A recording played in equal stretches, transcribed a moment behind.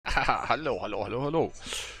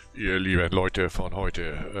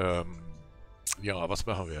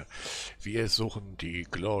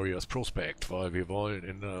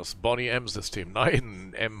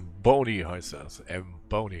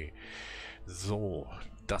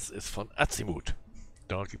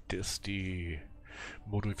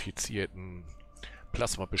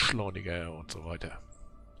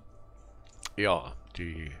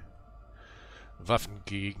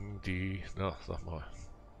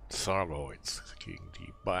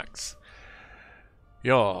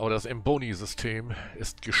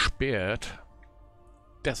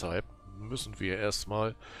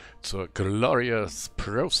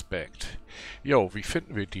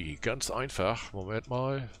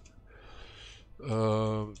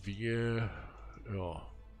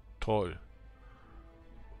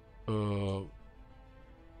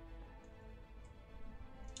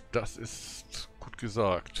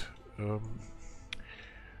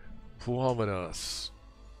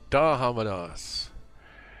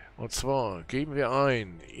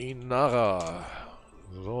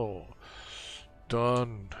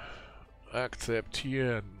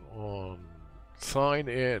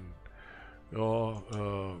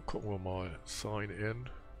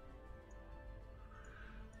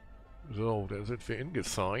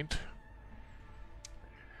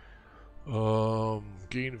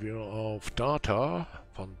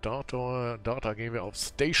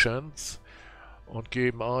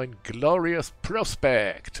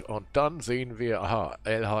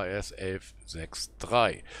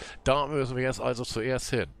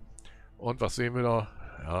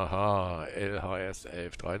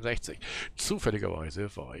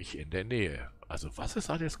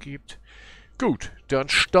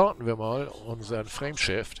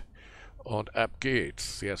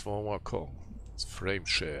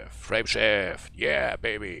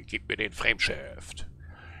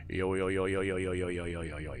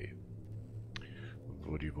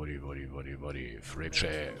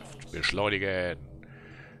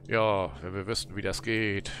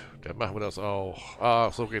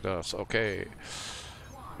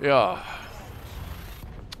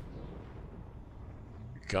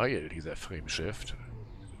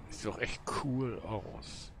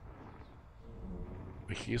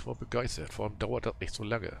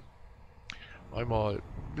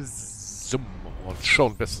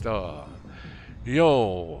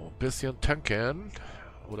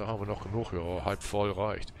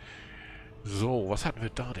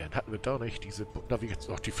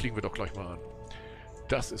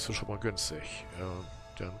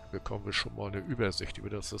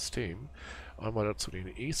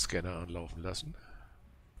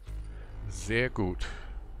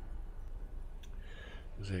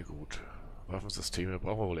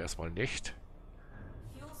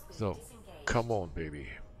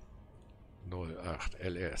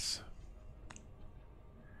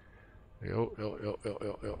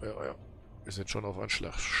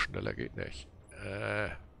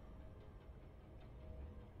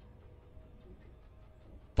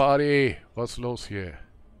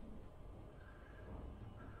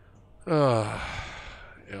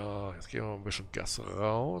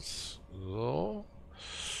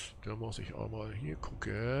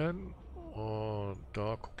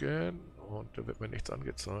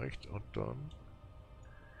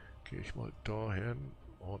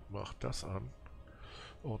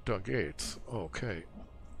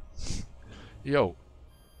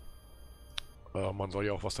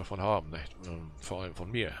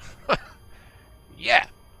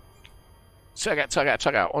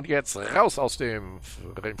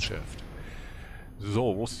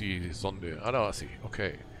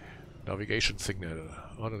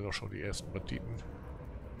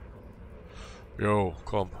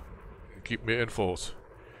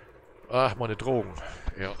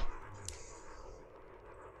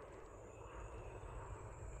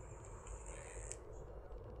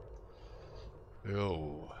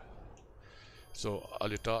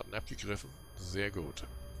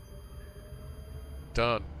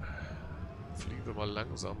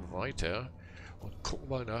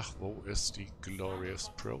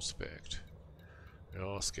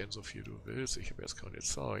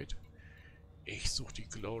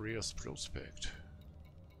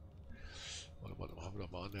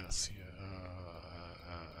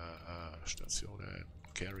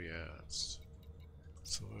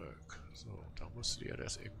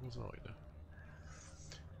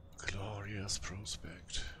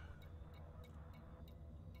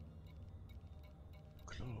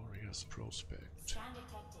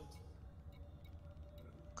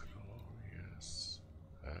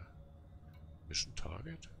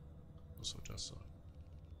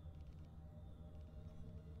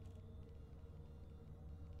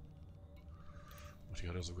die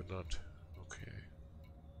hat er so genannt. Okay.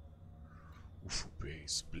 UFO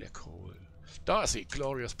Base, Black Hole. Da ist sie,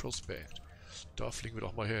 Glorious Prospect. Da fliegen wir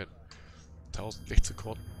doch mal hin. 1000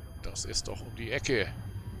 Lichtsekunden. Das ist doch um die Ecke.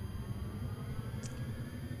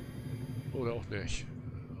 Oder auch nicht.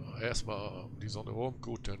 Erstmal um die Sonne rum.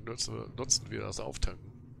 Gut, dann nutzen wir das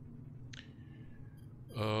Auftanken.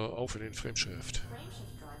 Auf in den Frameshift.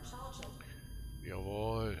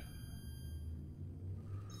 Jawohl.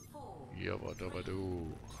 Jawohl,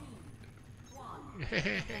 du.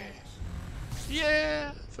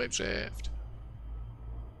 Yeah! Frameshift.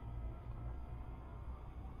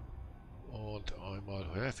 Und einmal.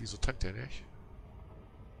 Hä? Wieso tankt der nicht?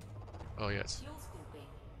 Ah, jetzt.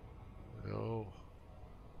 Jo.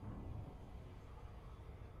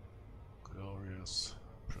 Glorious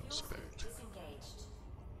Prospect.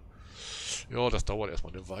 Ja, das dauert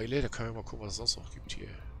erstmal eine Weile. Da können wir mal gucken, was es sonst noch gibt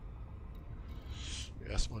hier.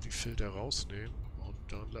 Erstmal die Filter rausnehmen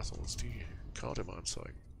und dann lassen wir uns die Karte mal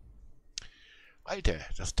anzeigen. Alter,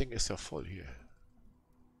 das Ding ist ja voll hier.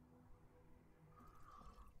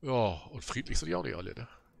 Ja, und friedlich sind die auch nicht alle, ne?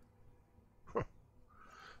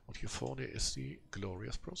 Und hier vorne ist die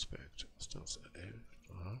Glorious Prospect. Was ist das?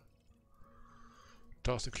 Aha.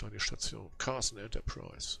 Da ist eine kleine Station. Carson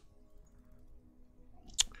Enterprise.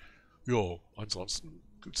 Jo, ansonsten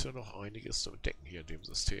gibt es ja noch einiges zu entdecken hier in dem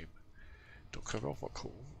System. Da können wir auch mal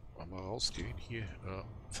gucken. Mal rausgehen. Hier,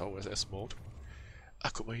 VSS-Mode.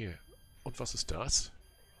 Ach, guck mal hier. Und was ist das?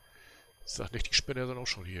 Ich sag nicht, die Spinner sind auch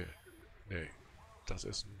schon hier. Nee, das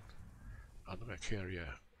ist ein anderer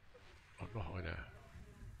Carrier. Und noch einer.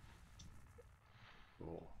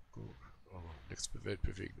 Oh, gut. Oh, nichts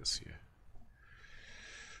Weltbewegendes hier.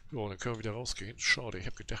 So, dann können wir wieder rausgehen. Schade, ich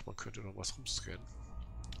habe gedacht, man könnte noch was rumscannen.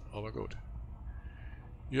 Aber gut.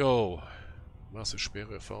 Jo. Masse,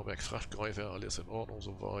 Sperre, Fahrwerk, Frachtgreifer, alles in Ordnung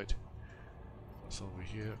soweit. Was haben wir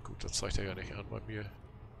hier? Gut, das zeigt er ja nicht an bei mir.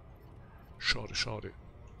 Schade, schade.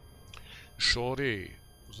 Schade.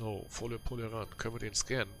 So, volle Pulle ran. Können wir den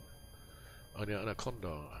scannen? Eine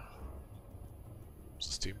Anaconda.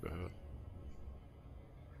 Systembehörden.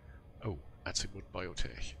 Oh, Azimut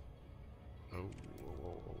Biotech. Oh.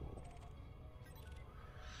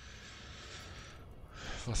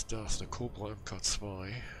 Was ist das? Eine Cobra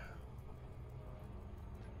MK2.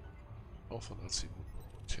 Auch von Azimut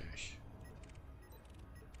Biotech.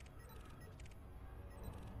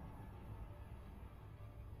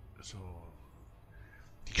 So.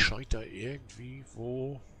 Die scheint da irgendwie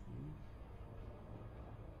wo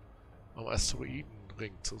am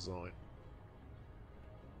Asteroidenring zu sein.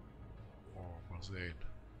 Oh, mal sehen.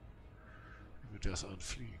 Wie wir das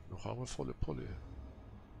anfliegen. Noch haben wir volle Pulle.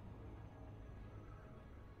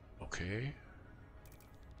 Okay.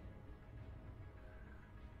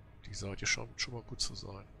 Die Seite scheint schon mal gut zu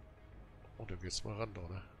sein. Und dann geht's mal ran,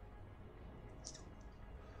 oder?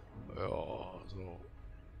 Ja, so.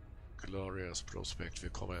 Glorious Prospect,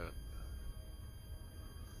 willkommen.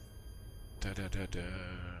 Da.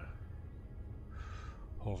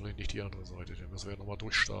 Hoffentlich nicht die andere Seite, dann müssen wir nochmal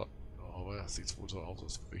durchstarten. Aber es sieht wohl so aus,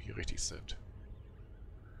 als wir hier richtig sind.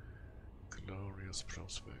 Glorious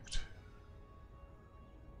Prospect.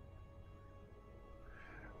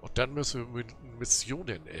 Und dann müssen wir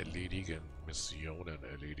Missionen erledigen.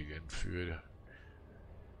 Für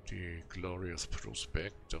die Glorious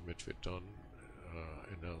Prospect, damit wir dann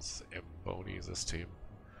in das MBOONI-System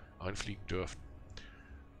einfliegen dürfen.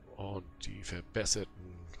 Und die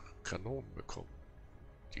verbesserten Kanonen bekommen.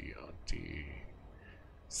 Die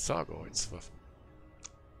Anti-Sargoids-Waffen.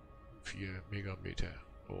 4 Megameter.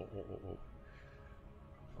 Oh.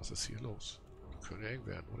 Was ist hier los? Die können eng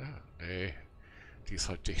werden, oder? Nee. Die ist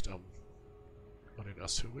halt dicht an den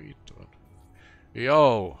Asteroiden dran.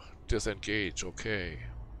 Yo, disengage, okay.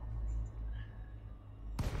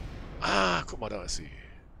 Ah, guck mal, da ist sie.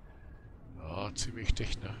 Ja, ziemlich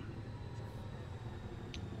dicht, ne?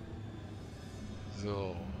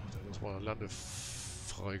 So, dann muss man eine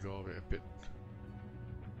Landefreigabe erbitten.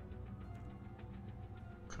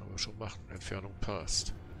 Kann man schon machen, Entfernung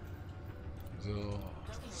passt. So.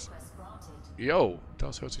 Yo,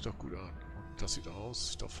 das hört sich doch gut an. Das sieht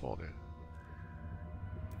aus, da vorne.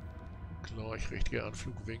 Gleich richtiger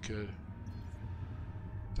Anflugwinkel.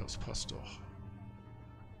 Das passt doch.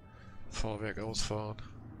 Fahrwerk ausfahren.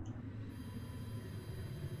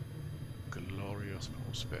 Glorious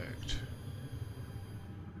Prospect.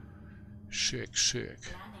 Schick.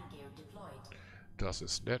 Das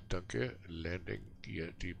ist nett, danke. Landing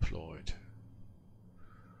Gear deployed.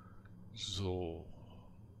 So.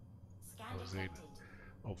 Mal sehen,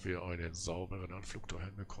 ob wir einen sauberen Anflug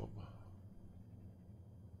dahin bekommen.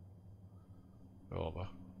 Ja,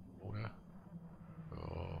 aber, oder? Ja.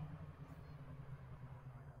 Ja.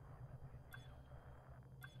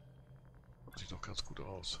 Sieht doch ganz gut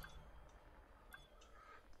aus.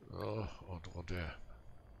 Ja, und runter.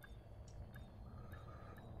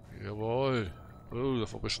 Jawohl. Oh,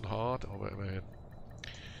 das war ein bisschen hart, aber immerhin.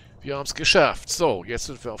 Wir haben es geschafft. So, jetzt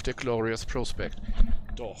sind wir auf der Glorious Prospect.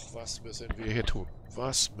 Doch, was müssen wir hier tun?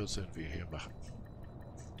 Was müssen wir hier machen?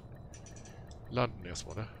 Landen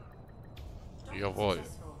erstmal, ne? Jawohl.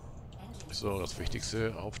 So, das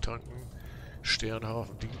Wichtigste. Auftanken.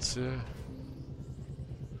 Sternhafendienste.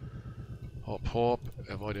 Hopp, hopp.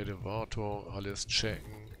 Erweiterte Wartung. Alles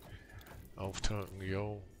checken. Auftanken,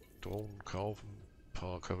 yo. Drohnen kaufen. Ein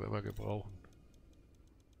paar können wir immer gebrauchen.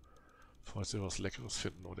 Falls wir was Leckeres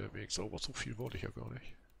finden unterwegs. Aber so viel wollte ich ja gar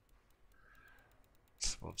nicht.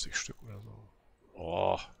 20 Stück oder so.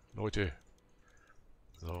 Oh, Leute.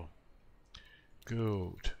 So.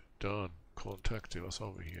 Gut. Dann Kontakte. Was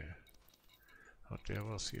haben wir hier? Hat der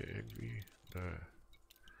was hier irgendwie? Nö.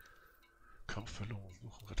 Kampfverlohnung,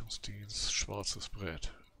 Suchen, Rettungsdienst, schwarzes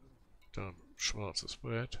Brett. Dann schwarzes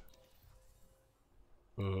Brett.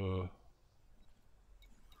 Ja,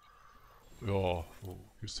 wo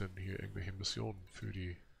gibt es denn hier irgendwelche Missionen für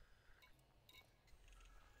die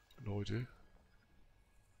Leute?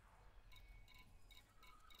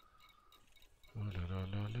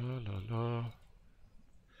 Lalalala.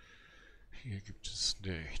 Hier gibt es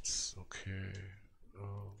nichts. Okay.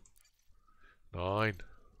 Nein.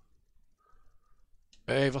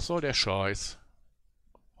 Ey, was soll der Scheiß?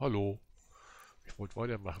 Hallo. Ich wollte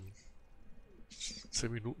weitermachen.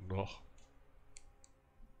 10 Minuten noch.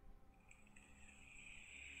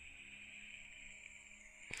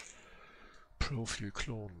 Profil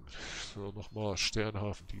klonen. So, nochmal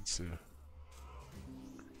Sternhafendienste.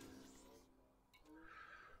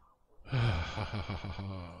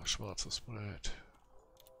 Schwarzes Brett.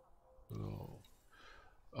 So.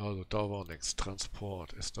 Also da war nichts.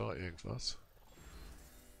 Transport. Ist da irgendwas?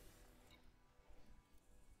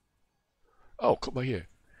 Oh, guck mal hier.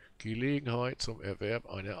 Gelegenheit zum Erwerb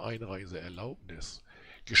einer Einreiseerlaubnis.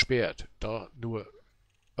 Gesperrt. Da nur...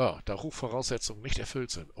 da Rufvoraussetzungen nicht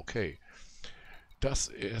erfüllt sind. Okay. Das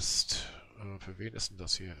ist... für wen ist denn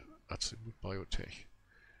das hier? Azimut Biotech.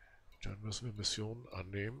 Dann müssen wir Missionen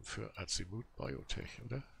annehmen für Azimut Biotech,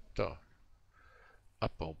 oder? Da.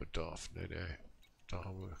 Abbaubedarf. Nee. Da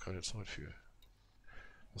haben wir keine Zeit für.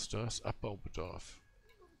 Was ist das? Abbaubedarf.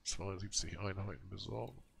 72 Einheiten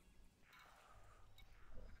besorgen.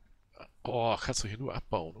 Oh, kannst du hier nur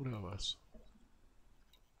abbauen, oder was?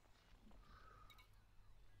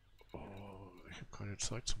 Oh, ich habe keine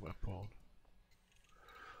Zeit zum Abbauen.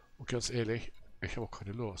 Und ganz ehrlich, ich habe auch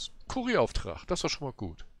keine Lust. Kurierauftrag, das war schon mal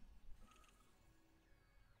gut.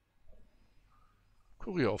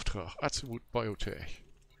 Kurierauftrag, Azimut Biotech.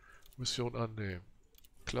 Mission annehmen.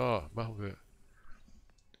 Klar, machen wir.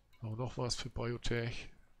 Haben wir noch was für Biotech?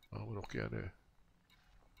 Machen wir doch gerne.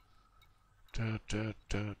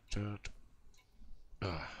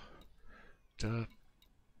 Ah.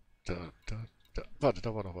 Warte,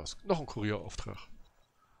 da war noch was. Noch ein Kurierauftrag.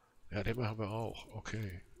 Ja, den machen wir auch.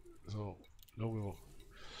 Okay. So, Logo.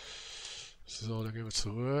 So, dann gehen wir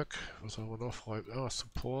zurück. Was haben wir noch?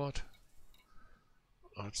 Support.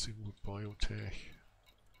 Azimut Biotech.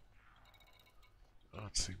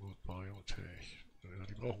 Azimut Biotech. Ja,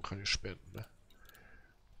 die brauchen keine Spenden, ne?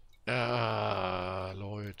 Ah,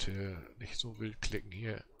 Leute. Nicht so wild klicken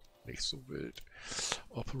hier. Nicht so wild.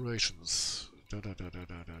 Operations. Da.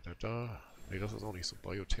 Ne, das ist auch nicht so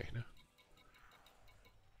Biotech, ne?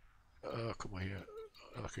 Guck mal hier.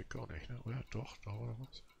 Ach, geht gar nicht, ne? Oder? Doch, da war noch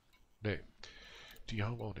was. Ne, die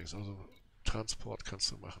haben auch nichts. Also, Transport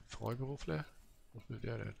kannst du machen. Freiberufler? Was will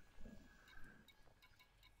der denn?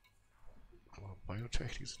 Aber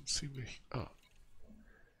Biotech, die sind ziemlich...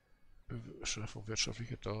 Beschaffung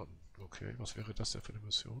wirtschaftlicher Daten. Okay, was wäre das denn für eine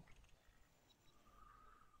Mission?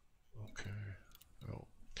 Okay, ja.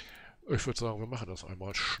 Ich würde sagen, wir machen das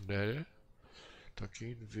einmal schnell. Da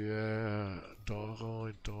gehen wir da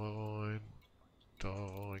rein,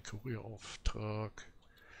 Kurierauftrag,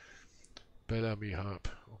 Bellamy Hub,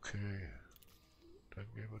 okay.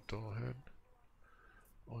 Dann gehen wir da hin.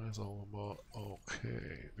 Und dann sagen wir mal,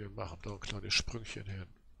 okay, wir machen da ein kleines Sprüngchen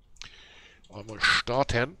hin. Einmal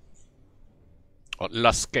starten. Und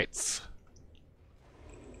los geht's.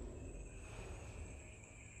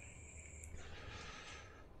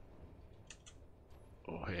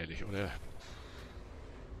 Oh, herrlich, oder?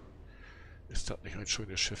 Ist das nicht ein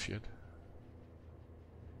schönes Schiffchen?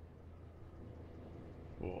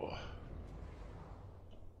 Boah.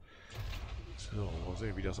 So, mal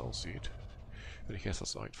sehen, wie das aussieht. Wenn ich erst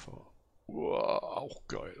das einfahre. Wow, auch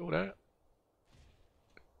geil, oder?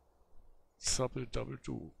 Zappel, double,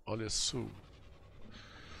 du. Alles zu.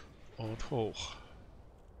 Und hoch.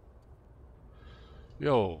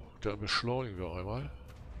 Jo, dann beschleunigen wir einmal.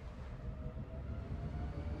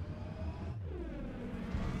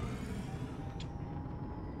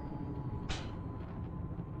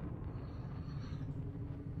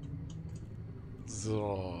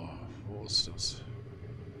 So, wo ist das?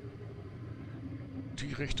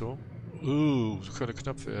 Die Richtung. Das könnte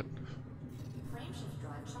knapp werden.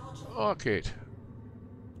 Ah, geht.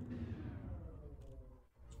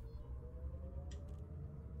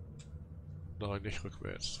 Nein, nicht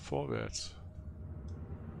rückwärts. Vorwärts.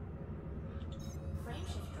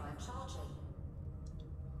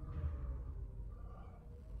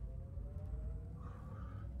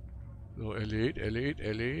 So, er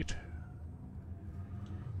lädt.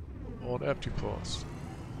 Und Empty Post.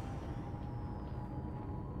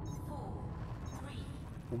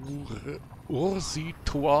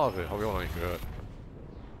 Ursituare. Habe ich auch noch nicht gehört.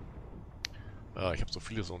 Ah, ich habe so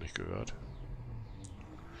vieles noch nicht gehört.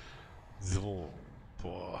 So.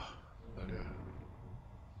 Boah. Alter.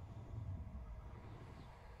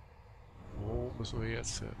 Wo müssen wir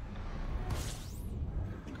jetzt hin?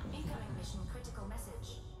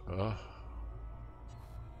 Ja.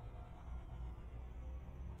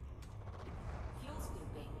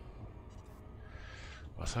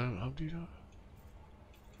 Was haben die da?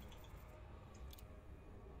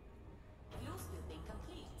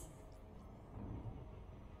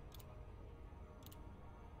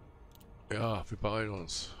 Ja, wir beeilen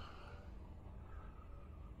uns.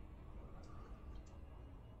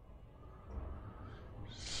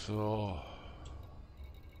 So.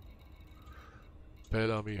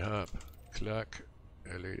 Bellamy Hub. Klack.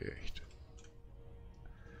 Erledigt.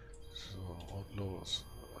 So, und los.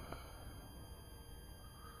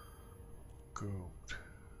 Gut.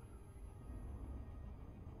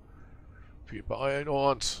 Wir beeilen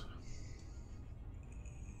uns.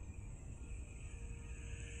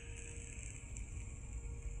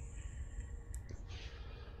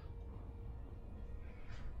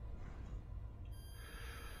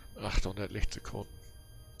 Lichtsekunden.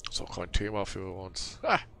 Ist auch kein Thema für uns.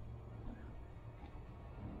 Ah!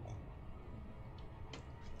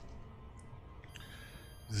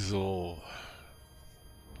 So.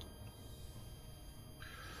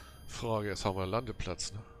 Frage, jetzt haben wir einen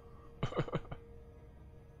Landeplatz, ne?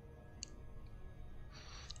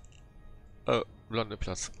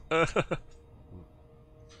 Landeplatz.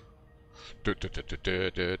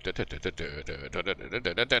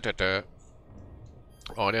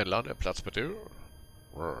 Oh, der Landeplatz bitte.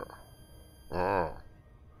 Oh,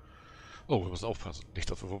 wir müssen aufpassen.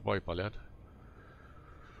 Nicht, dass wir vorbeiballern.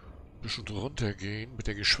 Bisschen runtergehen mit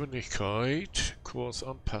der Geschwindigkeit. Kurs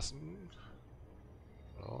anpassen.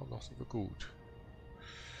 Ja, noch sind wir gut.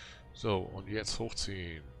 So, und jetzt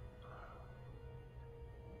hochziehen.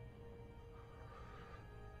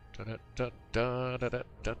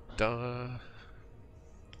 Da.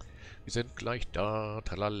 Wir sind gleich da.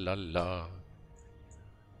 Talalala.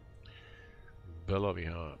 Bellamy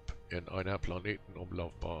Hub in einer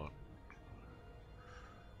Planetenumlaufbahn.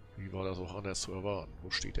 Wie war das auch anders zu erwarten? Wo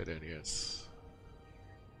steht er denn jetzt?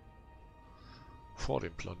 Vor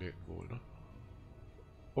dem Planeten wohl, ne?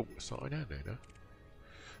 Oh, ist da einer? Nee, ne?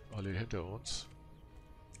 Alle hinter uns.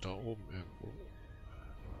 Da oben irgendwo.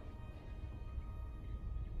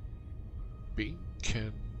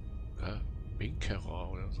 Binkera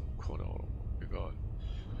oder so. Keine Ahnung. Egal.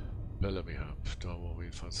 Bellamy Hub. Da wo wir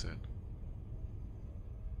jedenfalls sind.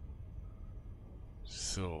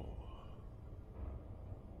 So.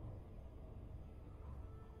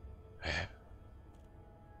 Hä?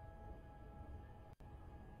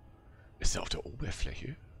 Ist er auf der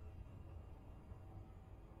Oberfläche?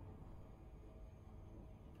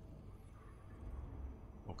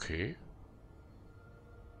 Okay.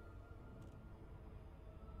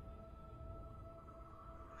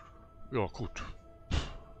 Ja, gut.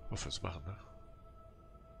 Was wir es machen, ne?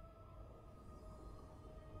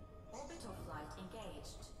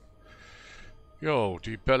 Jo,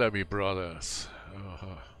 die Bellamy Brothers.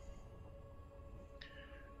 Aha.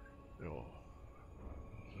 Jo.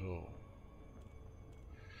 So.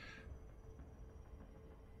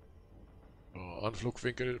 Oh,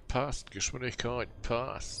 Anflugwinkel passt. Geschwindigkeit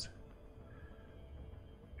passt.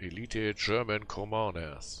 Elite German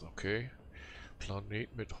Commanders. Okay.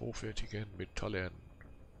 Planet mit hochwertigen Metallen.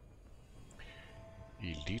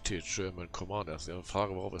 Elite German Commanders. Ja,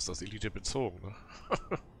 Frage, worauf ist das Elite bezogen, ne?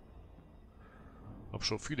 Hab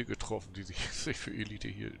schon viele getroffen, die sich für Elite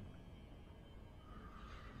hielten.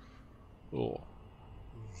 So.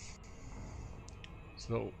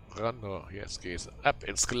 So, ran da. Jetzt geht's ab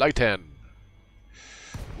ins Gleiten.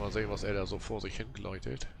 Mal sehen, was er da so vor sich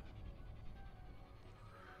hingleitet.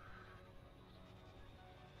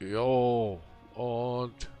 Jo.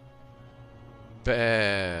 Und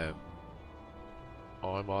bam.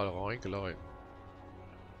 Einmal reingleiten.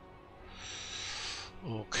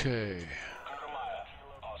 Okay.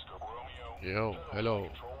 Jo, hello.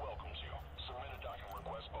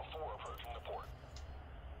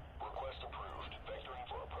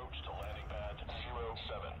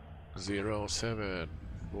 07.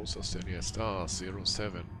 Wo ist das denn jetzt? Da,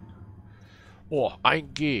 07. Oh,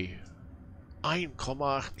 1 G.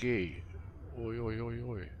 1,8 G.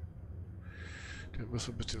 Uiuiuiui. Da müssen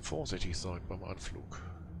wir ein bisschen vorsichtig sein beim Anflug.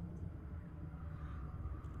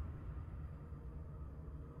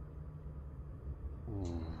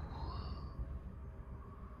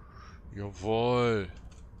 Jawohl.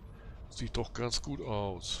 Sieht doch ganz gut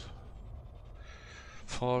aus.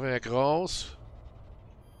 Fahrwerk raus.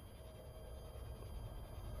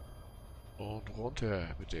 Und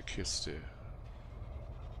runter mit der Kiste.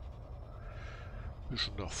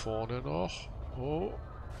 Bisschen nach vorne noch. Oh.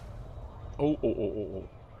 Oh, oh, oh, oh, oh.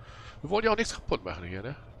 Wir wollen ja auch nichts kaputt machen hier,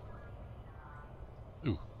 ne?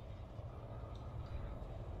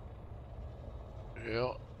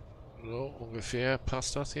 Ja. So, ungefähr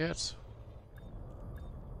passt das jetzt.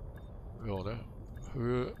 Ja, ne?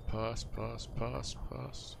 Höhe, passt.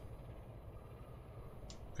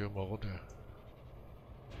 Gehen wir runter.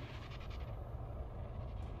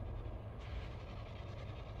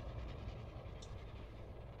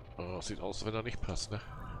 Oh, sieht aus, als wenn er nicht passt, ne?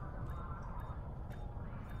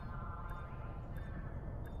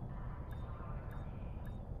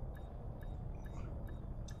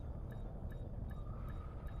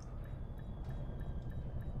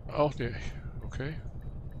 Auch nicht. Okay.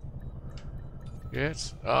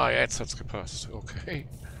 Jetzt? Ah, jetzt hat's gepasst. Okay.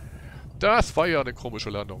 Das war ja eine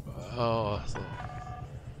komische Landung. Ah, so.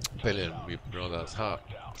 Bellen, wie Brothers. Ha.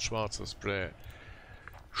 Schwarzes Brett.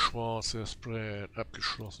 Schwarzes Brett.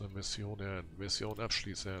 Abgeschlossene Missionen. Mission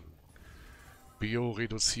abschließen.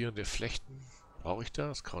 Bioreduzierende Flechten. Brauche ich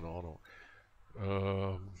das? Keine Ahnung.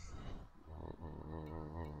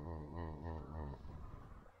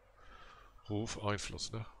 Ruf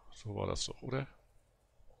Einfluss, ne? So war das doch, oder?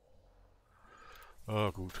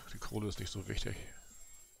 Ah, gut. Die Kohle ist nicht so wichtig.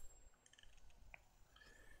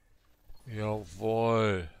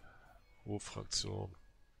 Jawohl. Hoffraktion.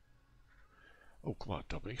 Oh, guck mal,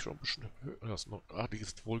 da bin ich schon ein bisschen höher. Ah, die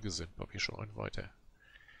ist wohlgesinnt. Bei mir schon ein weiter.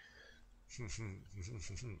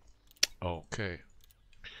 Okay.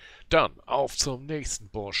 Dann auf zum nächsten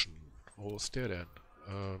Burschen. Wo ist der denn?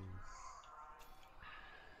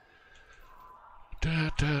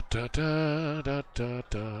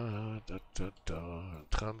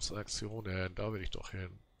 Transaktionen. Da will ich doch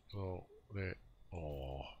hin. So, ne.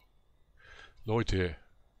 Oh. Leute.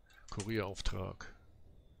 Kurierauftrag.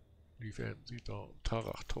 Liefern Sie da.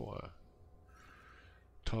 Tarach-Tor.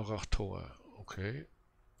 Tarach-Tor. Okay.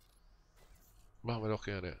 Machen wir doch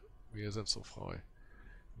gerne. Wir sind so frei.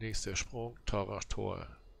 Nächster Sprung. Tarach-Tor.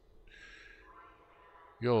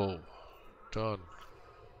 Jo. Dann.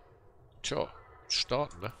 Tja.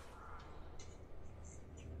 Starten, ne?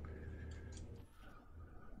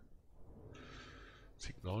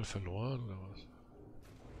 Signal verloren oder was?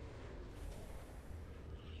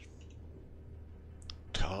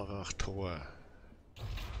 Tarach-Tor.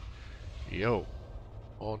 Jo.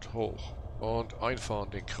 Und hoch. Und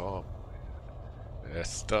einfahren den Kram.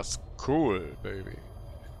 Ist das cool, Baby.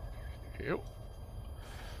 Jo.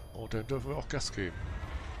 Und dann dürfen wir auch Gas geben.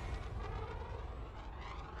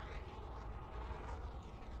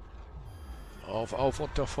 Auf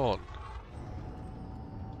und davon.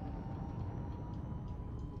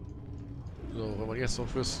 So, wenn man jetzt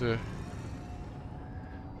noch wüsste,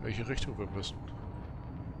 welche Richtung wir müssen.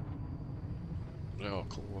 Ja,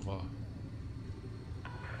 gucken wir mal.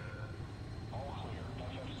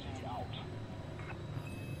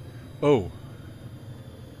 Oh.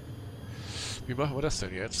 Wie machen wir das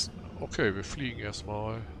denn jetzt? Okay, wir fliegen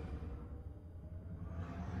erstmal.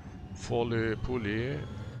 Volle Pulle.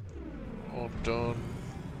 Und dann...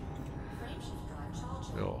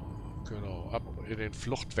 Ja, genau. Ab in den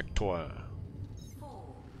Fluchtvektor.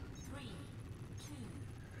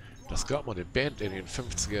 Das gab mal eine Band in den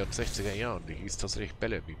 50er und 60er Jahren. Die hieß tatsächlich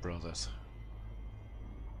Bellamy Brothers.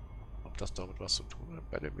 Ob das damit was zu tun hat?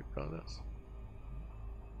 Bellamy Brothers?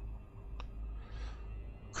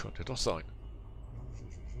 Könnte doch sein.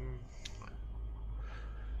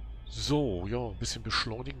 So, ja, ein bisschen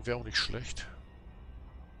beschleunigen wäre auch nicht schlecht.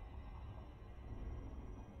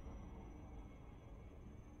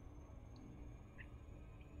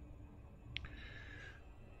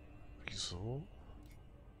 Wieso?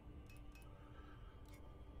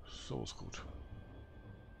 So ist gut.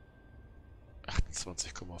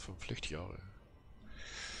 28,5 Lichtjahre.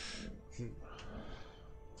 Hm.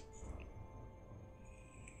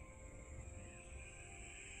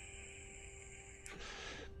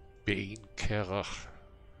 Beenkerach.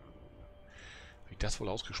 Wie das wohl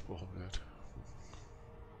ausgesprochen wird.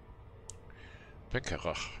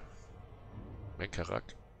 Benkerach. Benkerach.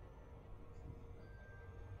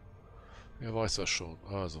 Wer weiß das schon.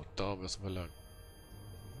 Also, da müssen wir lang.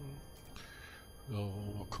 So,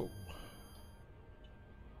 mal gucken.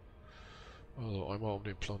 Also, einmal um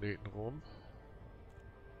den Planeten rum.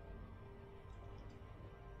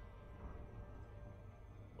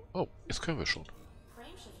 Oh, jetzt können wir schon.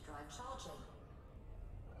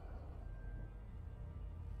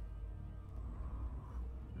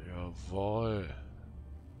 Jawohl.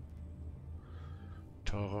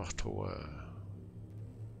 Tarachtor.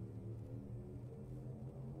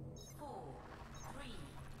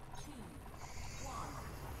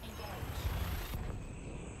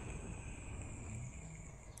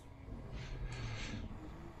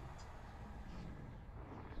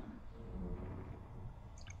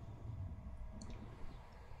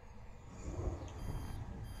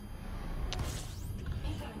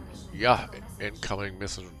 Ja, incoming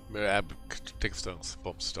mission. Dingstance,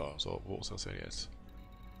 Bombstar. So, wo ist das denn jetzt?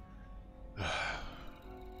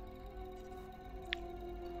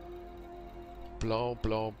 Blau,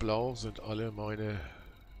 blau, blau sind alle meine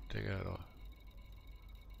Dinger da.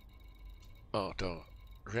 Ah, da.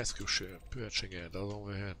 Rescue Ship, Birchinger, da sollen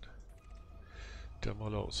wir hin. Dann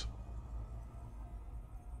mal los.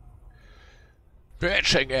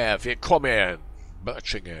 Birchinger, willkommen!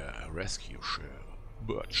 Birchinger, Rescue Ship,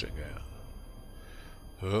 Birchinger.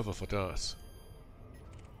 Hä, was war das?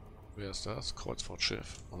 Wer ist das?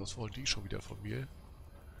 Kreuzfahrtschiff. Was wollen die schon wieder von mir?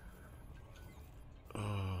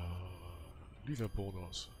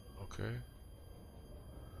 Lieferbonus. Okay.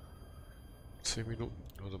 10 Minuten.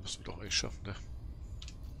 Also müssen wir doch echt schaffen, ne?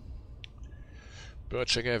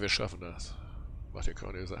 Birchinger, wir schaffen das. Macht ihr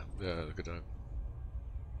keine Gedanken.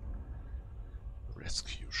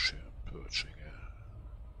 Rescue Ship, Birchinger.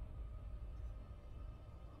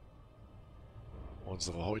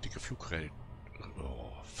 Unsere heutige Flugrennen.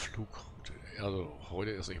 Oh, Flugroute. Also,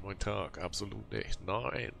 heute ist nicht mein Tag. Absolut nicht.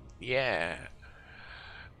 Nein. Yeah.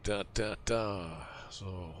 Da.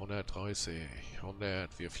 So, 130.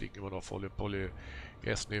 100. Wir fliegen immer noch volle Pulle.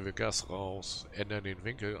 Erst nehmen wir Gas raus. Ändern den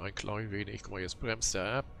Winkel ein klein wenig. Guck mal, jetzt bremst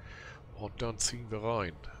er ab. Und dann ziehen wir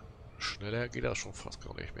rein. Schneller geht das schon fast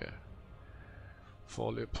gar nicht mehr.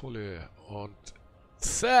 Volle Pulle. Und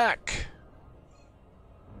zack.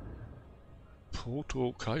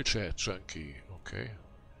 Proto Culture Junkie. Okay.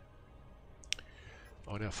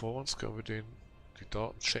 Einer vor uns, können wir die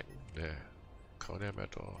Daten checken? Ne, keiner mehr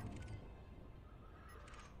da.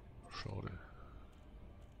 Schade.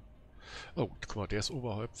 Oh, guck mal, der ist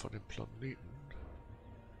oberhalb von dem Planeten.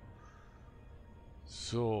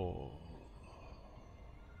 So.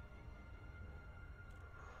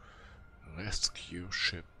 Rescue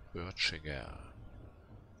Ship Birchinger.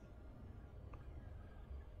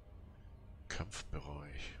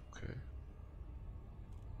 Kampfbereich, okay.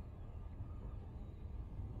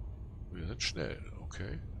 Wir sind schnell,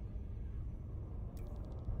 okay.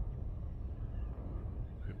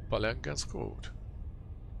 Wir ballern ganz gut.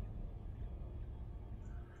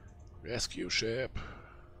 Rescue Ship.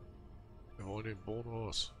 Wir wollen den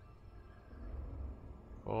Bonus.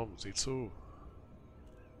 Komm, sieh zu.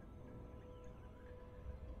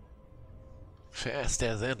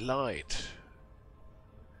 Faster than light.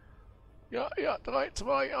 Ja, 3,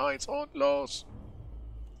 2, 1 und los!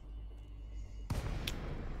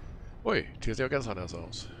 Ui, die sieht ja ganz anders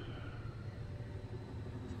aus.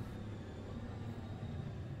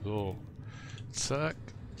 So. Zack,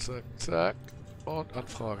 zack, zack. Und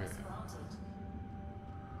Anfrage.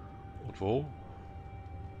 Und wo?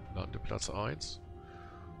 Landeplatz 1.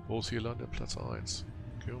 Wo ist hier Landeplatz 1?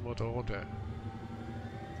 Gehen wir da runter.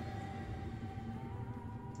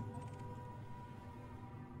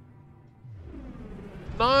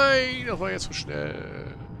 Nein, das war jetzt zu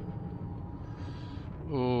schnell.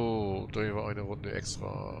 Oh, da war eine Runde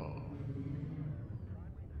extra.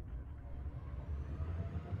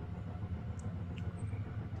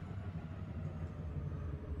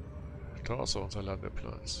 Da ist unser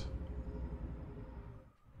Landeplatz.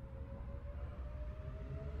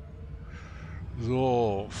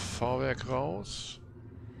 So, Fahrwerk raus.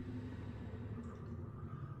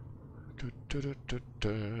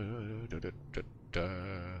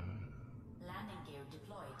 Landing gear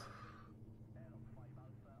deployed.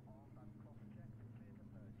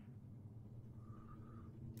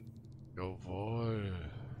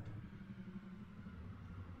 Jawohl.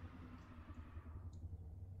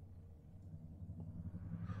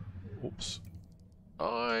 Ups.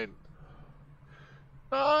 Nein!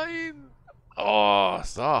 Nein! Oh,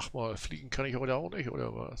 sag mal, fliegen kann ich heute auch nicht,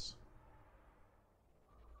 oder was?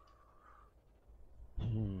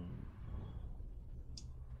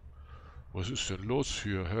 Was ist denn los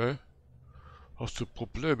hier, hä? Hast du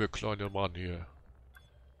Probleme, kleiner Mann hier?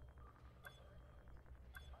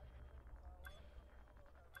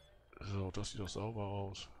 So, das sieht doch sauber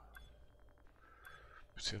aus.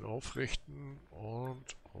 Bisschen aufrichten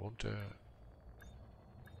und runter.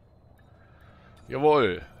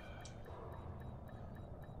 Jawohl!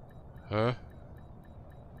 Hä?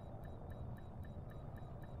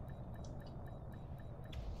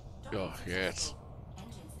 Ja, jetzt.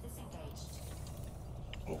 Engines disengaged.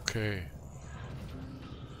 Okay.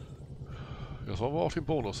 Jetzt wollen wir auch den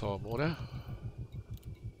Bonus haben, oder?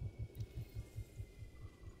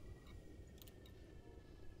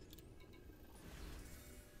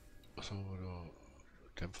 Was haben wir da?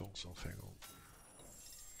 Dämpfungsaufhängung.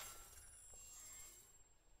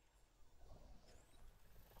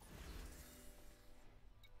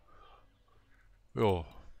 Ja.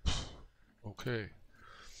 Okay.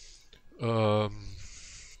 Ähm.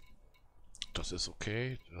 Das ist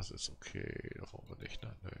okay. Das ist okay. Da wollen wir nicht,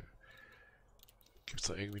 ne? Nee. Gibt's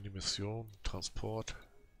da irgendwie eine Mission? Transport?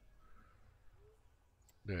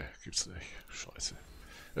 Ne, gibt's nicht. Scheiße.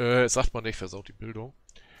 Sagt man nicht, versaut die Bildung.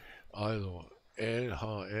 Also,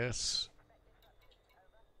 LHS.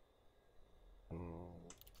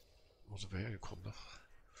 Wo sind wir hergekommen, ne?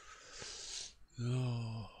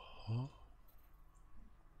 Ja.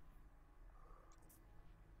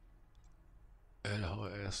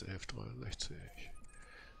 LHS 1163.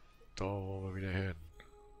 Da wollen wir wieder hin.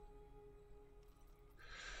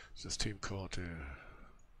 Systemkarte.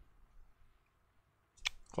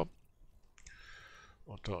 Komm.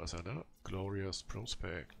 Und da ist er, ne? Glorious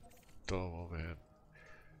Prospect. Da wollen wir hin.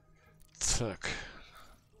 Zack.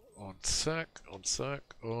 Und zack. Und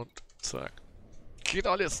zack. Und zack. Geht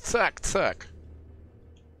alles zack, zack.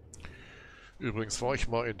 Übrigens war ich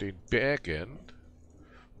mal in den Bergen.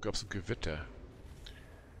 Gab es ein Gewitter.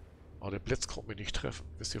 Aber der Blitz konnte mich nicht treffen.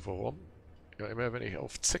 Wisst ihr warum? Ja, immer wenn ich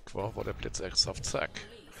auf Zick war, war der Blitz extra auf Zack.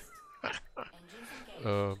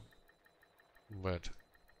 Moment.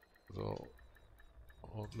 So.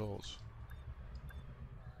 Und los.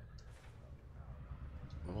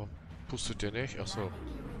 Warum pustet der nicht? Achso.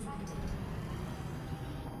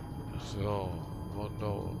 So. Und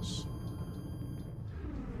los.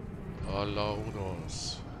 Alla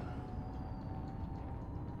unos.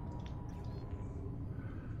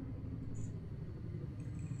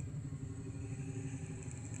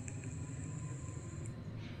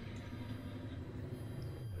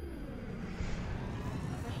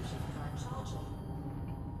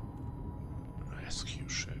 Rescue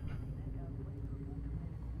Ship.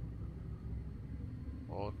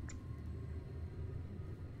 Und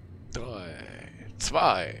 3,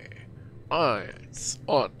 2, 1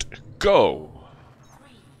 und go!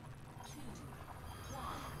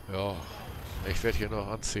 Ja, ich werde hier noch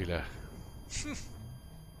anzählen.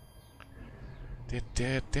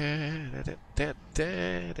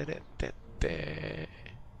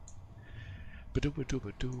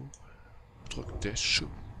 Drück der Schuh.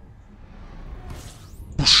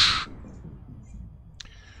 Busch.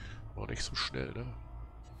 War nicht so schnell, ne?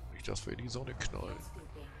 Nicht, dass wir in die Sonne knallen.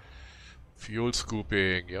 Fuel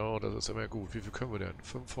Scooping, ja, das ist immer gut. Wie viel können wir denn?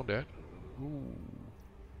 500?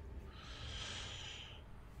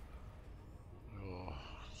 Ja,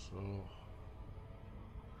 so.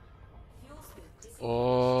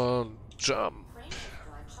 Und Jump.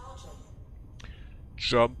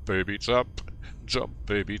 Jump, baby, jump. Jump,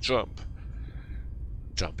 baby, jump.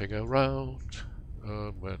 Jumping around.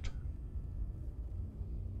 Moment.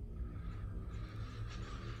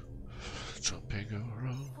 Jumping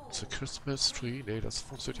around the Christmas tree. Nee, das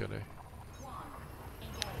funktioniert ja nicht.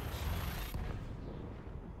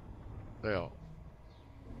 Naja.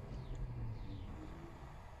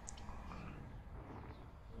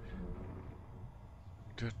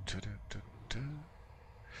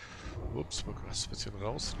 Ups, mal das ein bisschen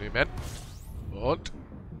rausnehmen. Und?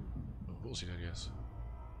 Wo ist sie denn jetzt?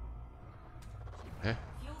 Hä?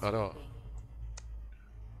 Ah, da.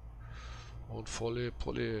 Und volle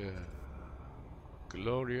Pulle.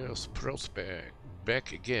 Glorious Prospect.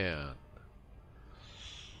 Back again.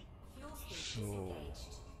 So.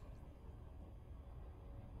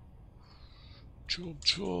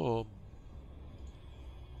 Jump.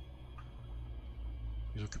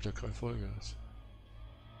 Wieso gibt er kein Vollgas?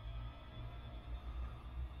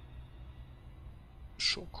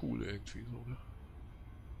 Schon cool irgendwie so, ne?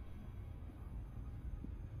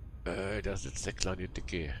 Da sitzt der kleine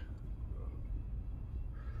Dicke.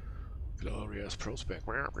 Glorious Prospect.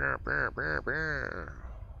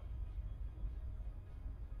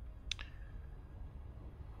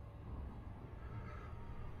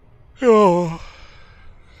 Ja.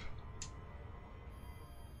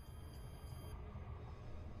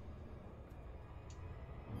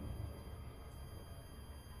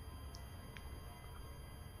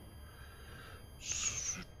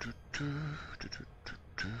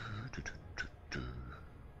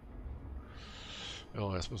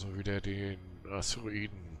 Ja, jetzt müssen wir wieder den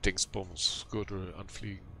Asteroiden-Dingsbums-Gürtel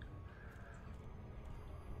anfliegen.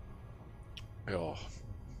 Ja.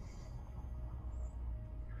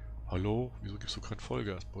 Hallo? Wieso gibst du kein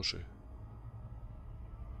Vollgas, Bursche?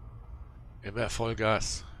 Immer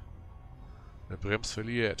Vollgas. Der Brems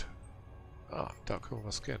verliert. Ah, da können wir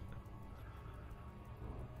was scannen.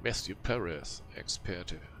 Matthew Paris,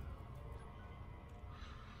 Experte.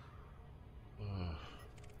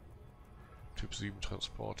 Typ 7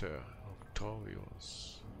 Transporter.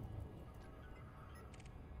 Coriolis.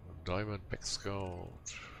 Diamond Back Scout.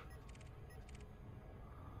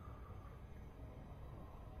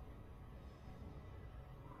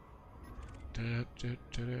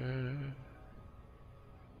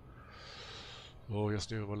 So,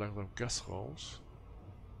 jetzt nehmen wir mal langsam Gas raus.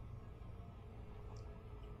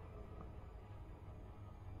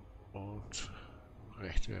 Und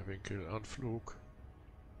rechter Winkel Anflug.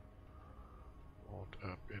 Und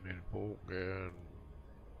ab in den Bogen.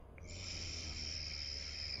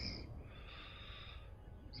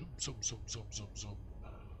 Zum.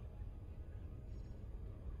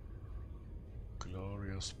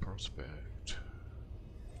 Glorious Prospect.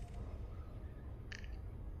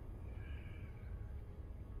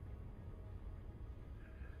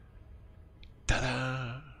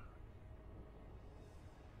 Tada!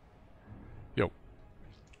 Jo.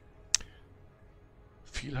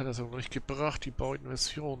 Viel hat das auch noch nicht gebracht, die beiden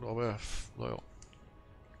Missionen, aber naja.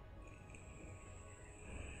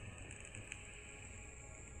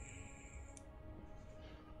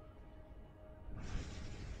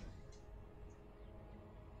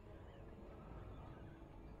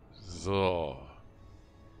 So.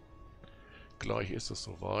 Gleich ist es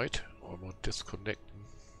soweit. Einmal disconnecten.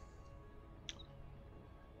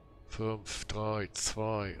 5, 3,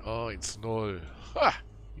 2, 1, 0. Ha!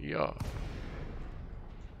 Ja.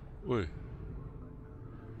 Ui.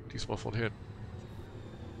 Diesmal von hinten.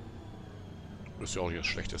 Ist ja auch nicht das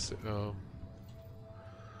Schlechteste.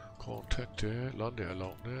 Kontakte,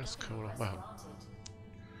 Landeerlaubnis. Können wir noch machen.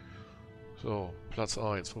 So, Platz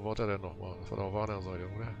 1. Wo war der denn nochmal? Das war doch auf der anderen Seite,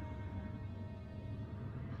 oder?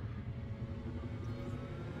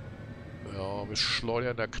 Ja, wir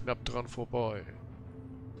schleudern da knapp dran vorbei.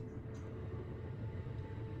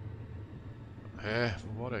 Hä?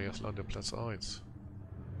 Wo war der jetzt? Landeplatz 1.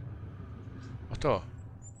 Ach da.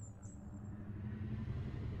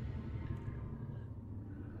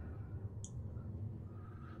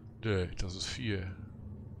 Nee, das ist 4.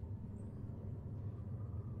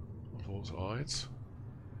 Und wo ist 1?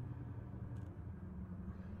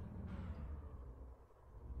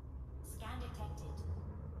 Scan detected.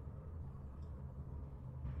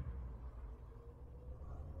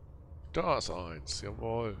 Da ist 1,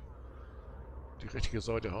 jawohl. Die richtige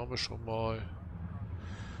Seite haben wir schon mal.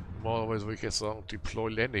 Normalerweise würde ich jetzt sagen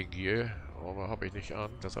Deploy Landing Gear, aber habe ich nicht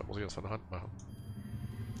an, deshalb muss ich das von der Hand machen.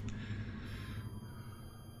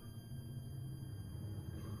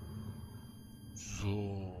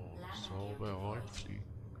 So, sauber reinfliegen.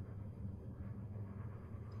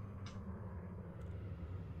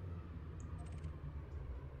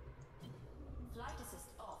 Flight assist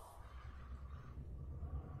off.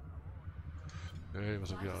 Ne,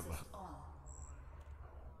 müssen wir wieder Flight anmachen. assist on.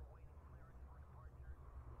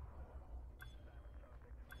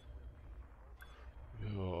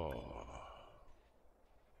 Ja.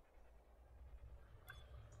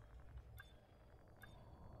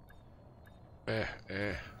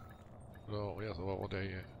 So, jetzt aber runter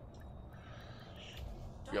hier.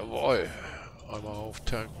 Jawohl. Einmal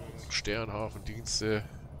auftanken, Sternhafendienste.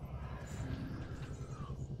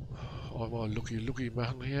 Einmal Looky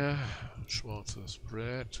machen hier. Schwarzes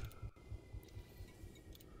Brett.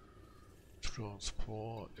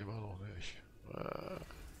 Transport, immer noch nicht.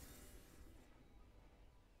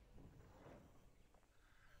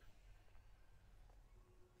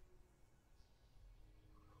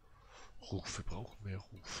 Ruf, wir brauchen mehr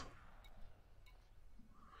Ruf.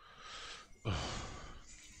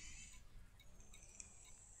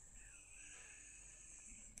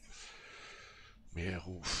 Mehr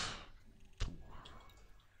Ruf. Puh.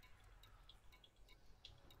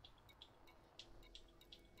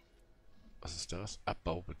 Was ist das?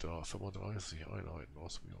 Abbaubedarf. 35 Einheiten.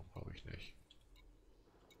 Ausführung habe ich nicht.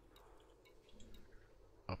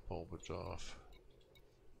 Abbaubedarf.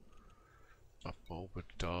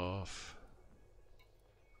 Abbaubedarf.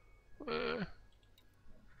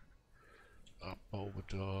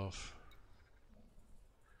 Abbaubedarf.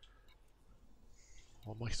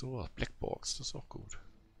 Warum mache ich sowas? Blackbox, das ist auch gut.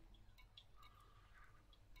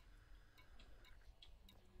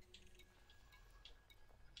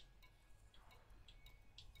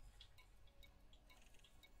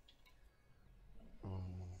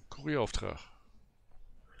 Kurierauftrag.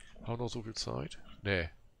 Haben wir noch so viel Zeit? Nee.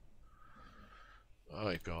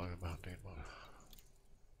 Ah, egal, wir machen den mal.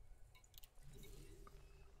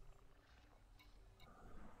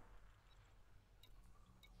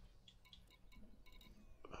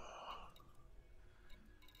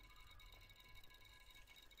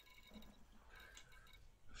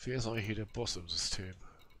 Wer ist eigentlich hier der Boss im System?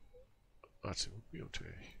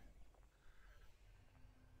 Bibliothek.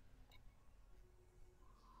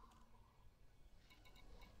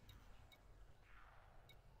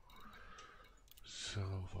 So,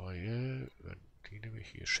 weil, wenn die nämlich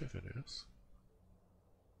hier Chefin ist.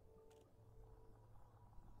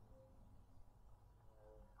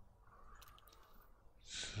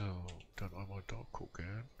 So, dann einmal da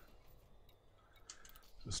gucken.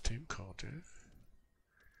 Systemkarte.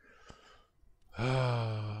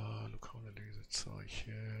 Ah, lokale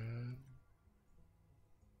Lesezeichen.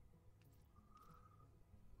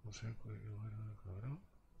 Was weiter?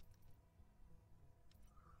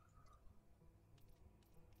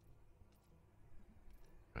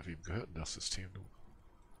 Ja, wem gehört denn das System nun?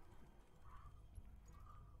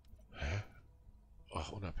 Hä?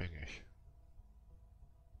 Ach, unabhängig.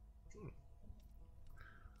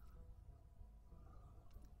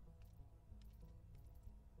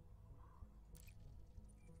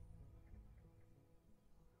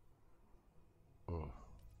 Oh.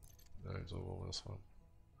 Nein, so wollen wir das haben.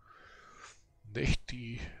 Nicht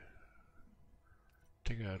die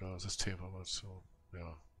Dinger da, Systeminformation.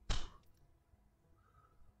 Ja.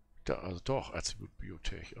 Da, also doch, als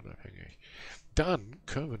Bibliothek unabhängig. Dann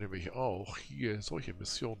können wir nämlich auch hier solche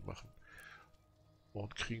Missionen machen.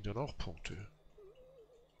 Und kriegen dann auch Punkte.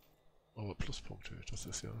 Aber Pluspunkte, das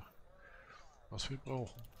ist ja, was wir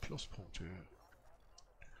brauchen. Pluspunkte.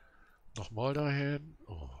 Nochmal dahin.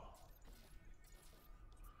 Oh.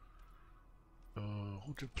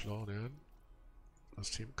 Route planen.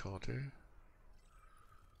 Systemkarte.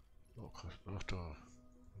 Oh, ach da.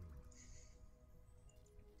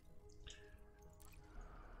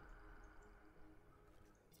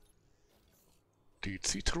 Die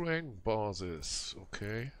Citroën-Basis.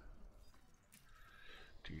 Okay.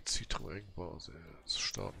 Die Citroën-Basis.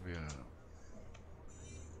 Starten wir.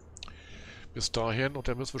 Bis dahin und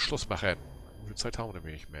dann müssen wir Schluss machen. So viel Zeit haben wir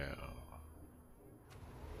nämlich nicht mehr.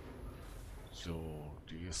 So,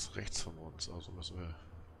 die ist rechts von uns, also müssen wir...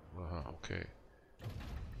 Aha, okay.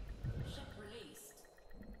 Ship released.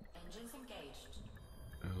 Engines engaged.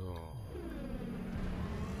 So.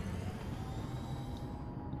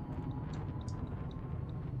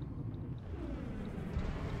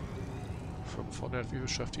 ...500, wie viel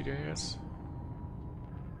schafft die denn jetzt?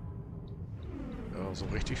 Ja, so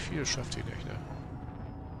richtig viel schafft die nicht, ne?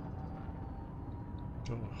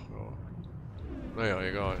 Doch, ja. Naja,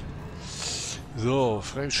 egal. So,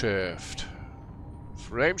 Frameshift.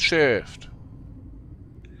 Frameshift.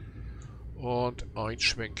 Und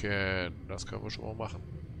einschwenken. Das können wir schon mal machen.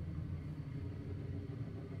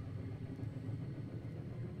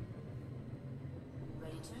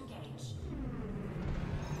 Ready to engage.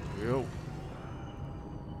 Jo. 4,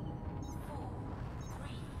 3, 2,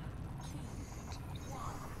 1.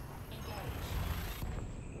 Engage.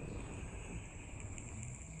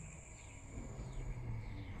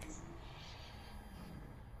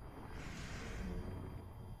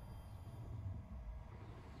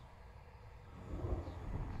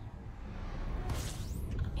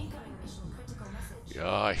 Incoming mission critical message.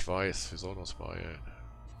 Ja, ich weiß. Wir sollen uns beeilen.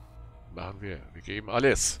 Machen wir. Wir geben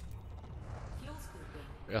alles. Fuel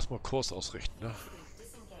scooping. Erstmal Kurs ausrichten, ne? Scoop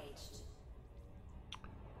disengaged.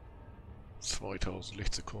 2000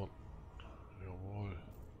 Lichtsekunden. Jawohl.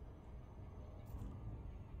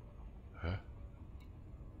 Hä?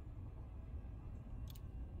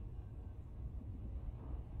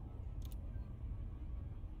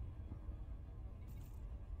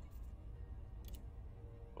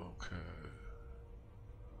 Okay.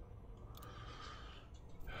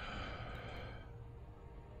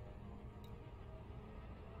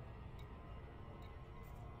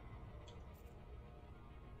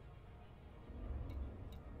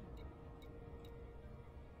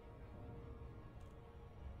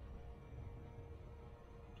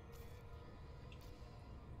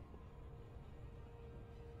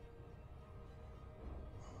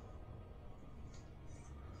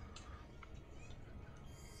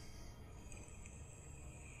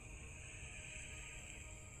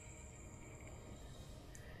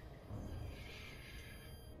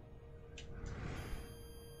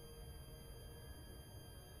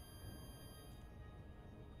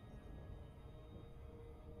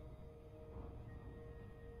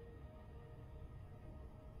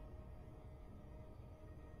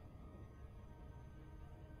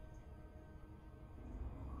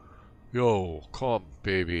 Jo, komm,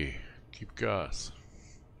 Baby. Gib Gas.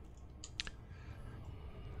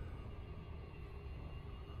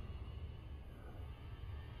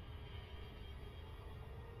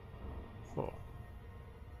 Oh.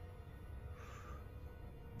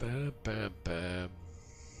 Bam, bam, bam.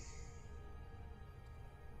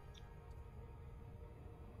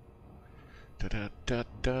 Da, da, da,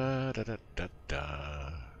 da, da, da,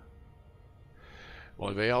 da.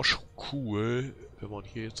 Weil wäre ja auch schon cool, wenn man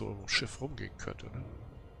hier so im Schiff rumgehen könnte, ne?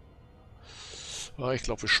 Aber ich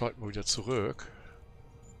glaube, wir schalten mal wieder zurück.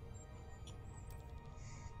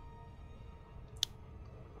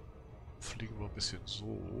 Fliegen wir ein bisschen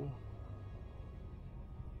so.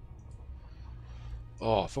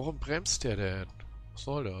 Oh, warum bremst der denn? Was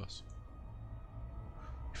soll das?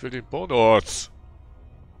 Ich will den Bonus.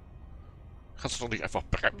 Kannst du doch nicht einfach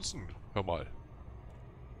bremsen. Hör mal.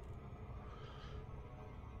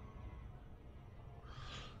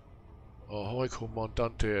 Ahoi,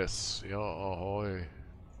 Kommandantes. Ja, ahoi.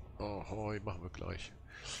 Ahoi, machen wir gleich.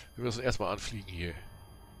 Wir müssen erstmal anfliegen hier.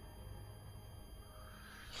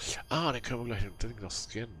 Ah, dann können wir gleich das Ding noch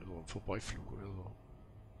scannen. So einen Vorbeiflug oder so.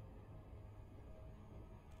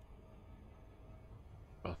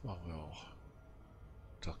 Das machen wir auch.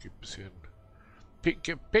 Da gibt ein bisschen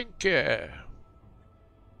Pinke, Pinke.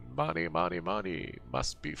 Money, money, money.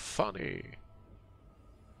 Must be funny.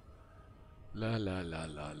 La la la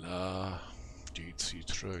la la. Die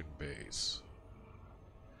Zitrönenbase.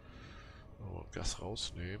 So, Gas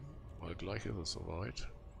rausnehmen, weil gleich ist es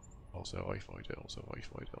soweit. Außer Reichweite, außer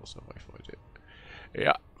Reichweite, außer Reichweite.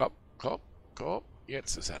 Ja, komm, komm, komm.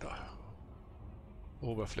 Jetzt ist er da.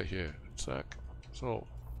 Oberfläche. Zack. So.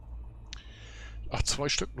 Ach, 2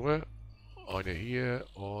 Stück nur. Eine hier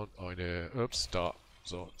und eine. Ups, da.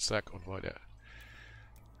 So, zack und weiter.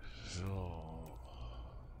 So.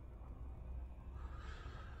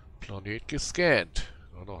 Planet gescannt.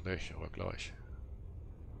 Na, noch nicht, aber gleich.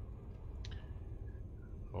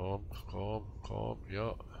 Komm, komm, komm,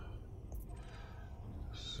 ja.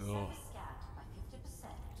 So.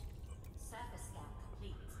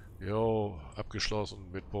 Jo,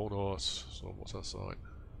 abgeschlossen mit Bonus. So muss das sein.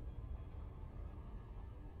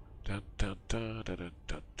 Da, da, da, da, da,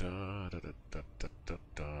 da, da, da, da, da, da,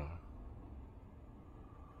 da.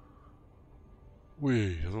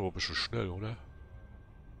 Ui, das ist aber ein bisschen schnell, oder?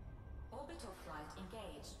 Orbital flight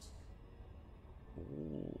engaged.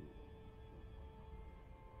 Oh.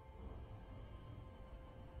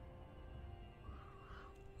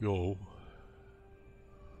 Jo.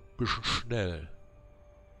 Bisschen schnell.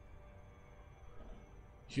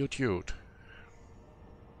 Jut, jut.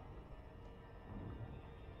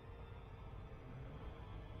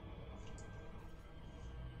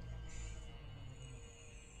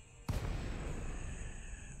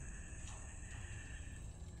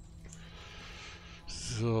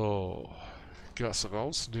 So. Gas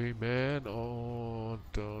rausnehmen und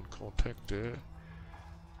dann Kontakte.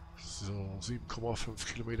 So,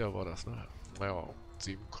 7,5 Kilometer war das, ne? Naja,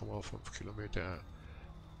 7,5 Kilometer.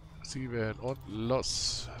 7 und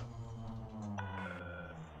los.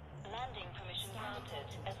 Landing permission granted.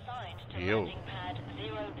 Assigned to Jo. landing pad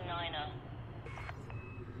 09er.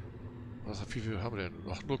 Was, wie viel haben wir denn?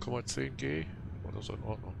 Noch 0,10 G? Oder ist das in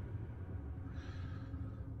Ordnung?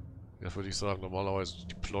 Jetzt würde ich sagen, normalerweise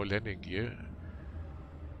Deploy Landing Gear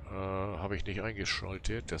habe ich nicht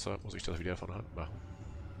eingeschaltet, deshalb muss ich das wieder von Hand machen.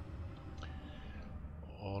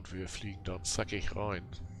 Und wir fliegen dann zackig rein.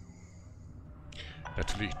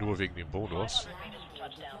 Natürlich nur wegen dem Bonus.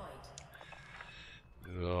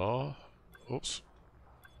 Ja. Ups.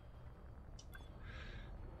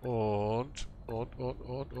 Und.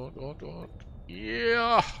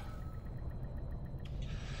 Ja!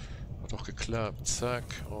 Hat doch geklappt. Zack.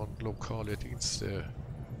 Und lokale Dienste.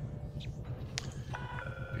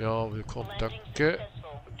 Ja, willkommen. Danke.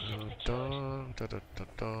 Da.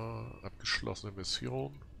 Abgeschlossene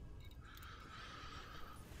Mission.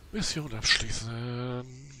 Mission abschließen.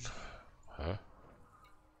 Hä?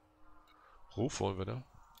 Ruf wollen wir da?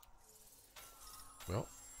 Ja.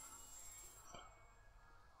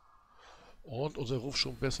 Und unser Ruf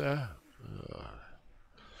schon besser. Ja.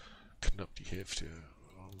 Knapp die Hälfte.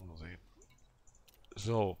 Mal sehen.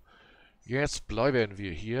 So. Jetzt bleiben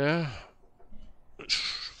wir hier.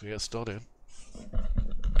 Wer ist da denn?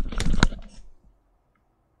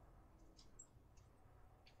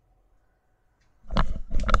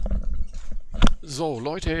 So,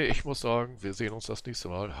 Leute, ich muss sagen, wir sehen uns das nächste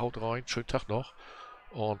Mal. Haut rein, schönen Tag noch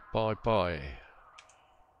und bye bye.